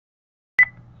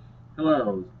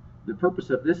Hello. The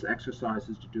purpose of this exercise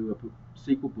is to do a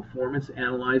SQL Performance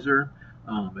Analyzer,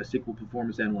 a SQL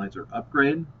Performance Analyzer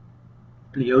upgrade.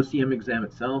 In the OCM exam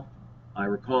itself, I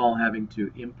recall having to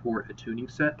import a tuning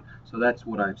set, so that's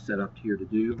what I've set up here to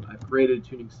do. I've created a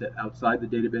tuning set outside the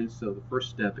database, so the first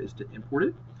step is to import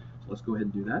it. So let's go ahead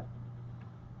and do that.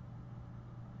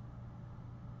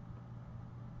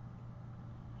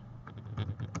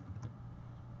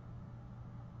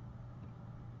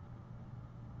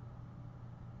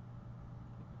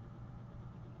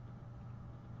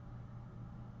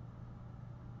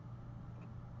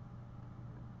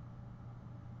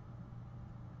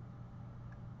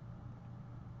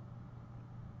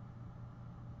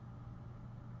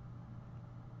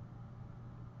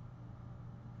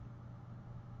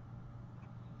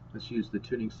 Let's use the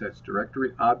tuning sets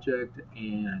directory object,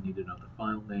 and I need to know the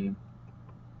file name.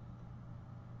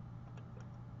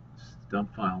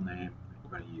 Dump file name.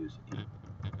 We're going to use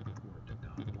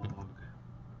import.log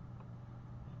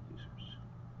users.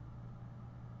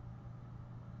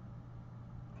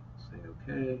 Say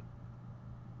OK.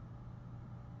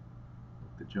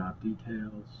 The job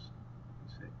details.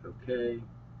 Say OK.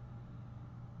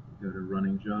 Go to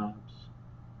running jobs.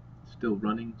 It's still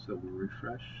running, so we'll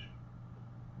refresh.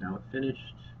 Now it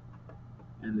finished,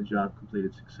 and the job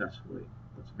completed successfully.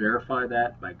 Let's verify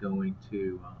that by going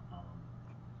to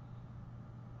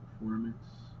performance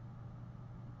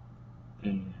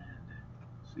and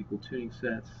SQL tuning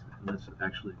sets. And let's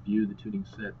actually view the tuning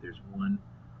set. There's one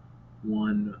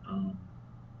SQL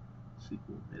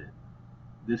in it.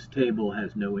 This table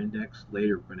has no index.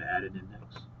 Later we're going to add an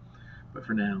index. But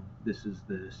for now, this is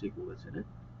the SQL that's in it.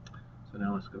 So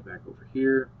now let's go back over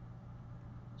here.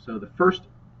 So the first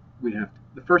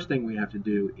thing we have to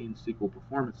do in SQL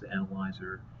Performance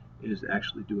Analyzer is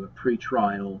actually do a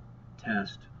pre-trial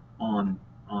test on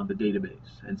the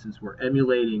database. And since we're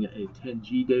emulating a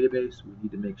 10G database, we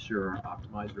need to make sure our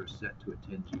optimizer is set to a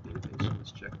 10G database. So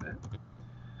let's check that.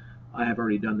 I have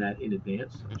already done that in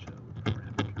advance. I'll show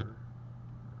parameter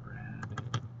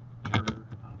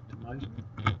optimizer.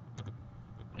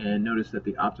 And notice that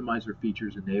the optimizer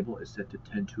features enable is set to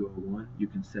 10.201. You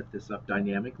can set this up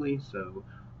dynamically, so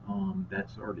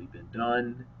that's already been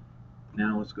done.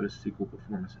 Now let's go to SQL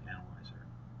Performance Analyzer.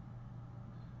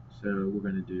 So we're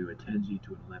going to do a 10G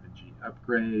to an 11G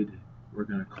upgrade. We're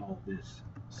going to call this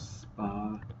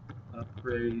SPA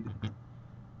upgrade.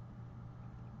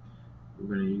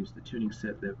 We're going to use the tuning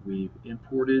set that we've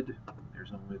imported.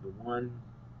 There's only the one.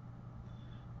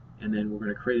 And then we're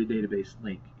going to create a database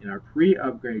link. In our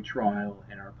pre-upgrade trial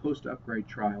and our post-upgrade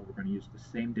trial, we're going to use the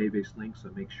same database link, so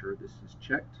make sure this is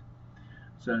checked.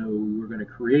 So we're going to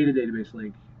create a database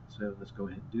link, so let's go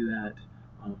ahead and do that.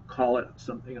 Call it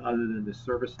something other than the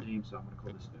service name, so I'm going to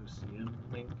call this OCM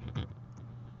link.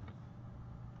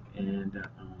 And in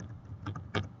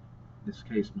this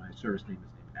case, my service name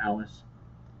is named Alice.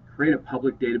 Create a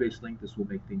public database link. This will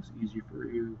make things easier for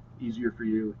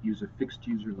you. Use a fixed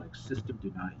user like system. Do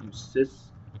not use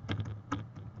sys.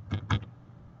 We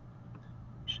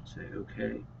should say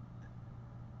OK.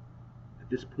 At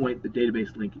this point, the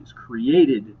database link is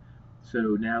created.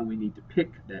 So now we need to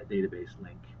pick that database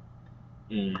link,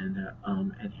 and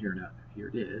here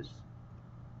it is.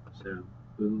 So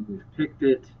boom, we've picked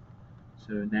it.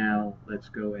 So now let's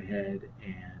go ahead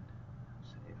and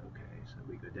say OK. So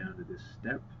we go down to this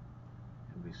step,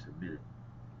 and we submit it.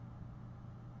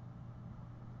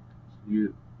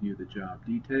 View the job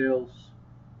details.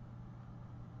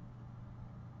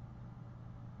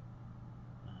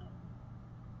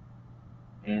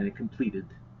 And it completed.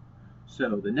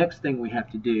 So the next thing we have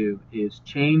to do is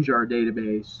change our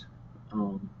database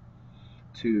from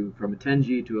a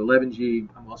 10G to 11G.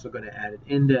 I'm also going to add an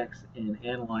index and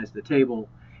analyze the table,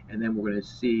 and then we're going to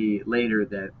see later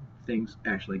that things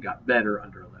actually got better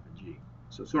under 11G.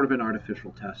 So sort of an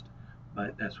artificial test,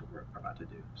 but that's what we're about to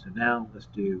do. So now let's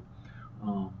do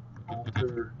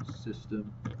alter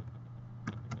system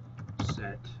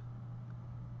set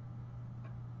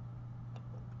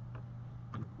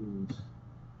equals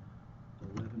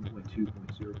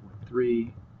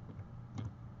 11.2.0.3,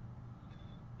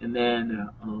 and then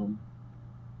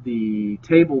the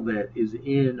table that is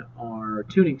in our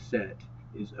tuning set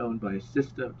is owned by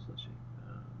systems. Let's see,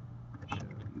 show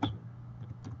user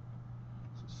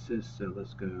sys. So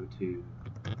let's go to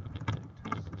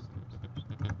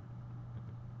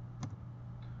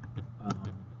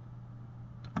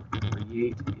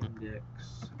create index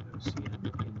OCM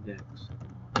index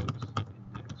on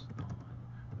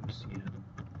OCM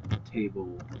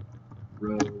table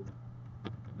row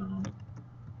num.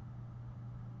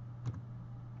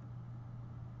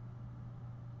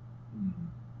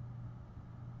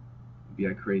 Maybe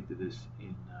I created this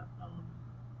in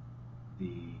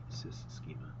the sys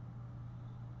schema.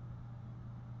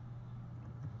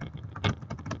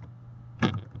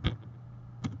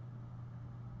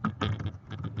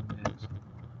 Index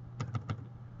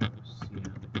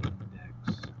OCM index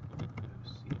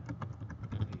OCM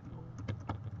table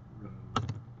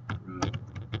row.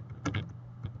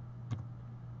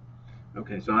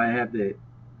 Okay, so I have the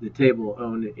table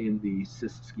owned in the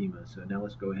sys schema. So now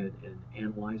let's go ahead and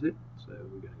analyze it. So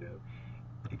we're going to go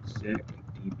exec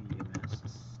dbms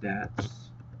stats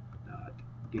dot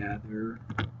gather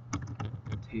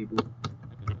table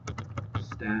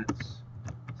stats.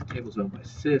 This table's owned by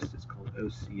sys. It's called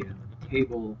OCM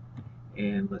table,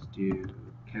 and let's do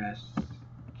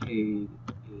cascade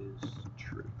is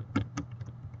true.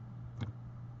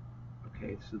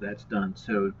 Okay, so that's done.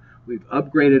 So we've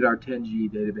upgraded our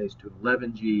 10G database to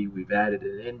 11G. We've added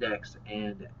an index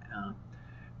and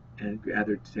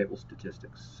gathered table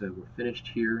statistics. So we're finished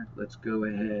here. Let's go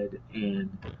ahead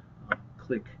and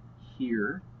click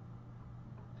here.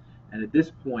 And at this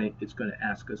point, it's going to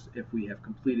ask us if we have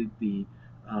completed the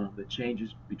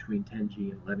changes between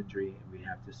 10G and 11G, and we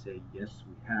have to say yes,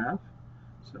 we have.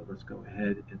 So let's go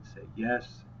ahead and say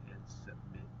yes and submit.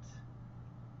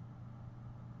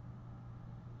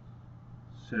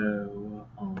 So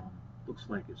looks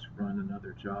like it's run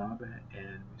another job,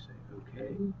 and we say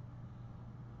okay.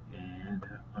 And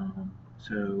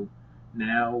so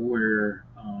now we're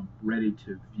ready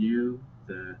to view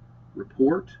the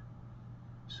report.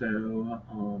 So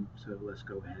so let's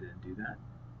go ahead and do that.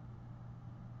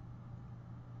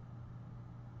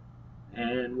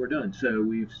 And we're done. So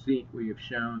we have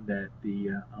shown that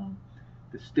the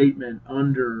statement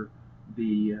under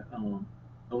the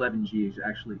 11G is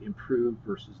actually improved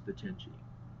versus the 10G.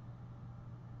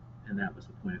 And that was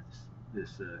the point of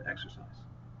this exercise.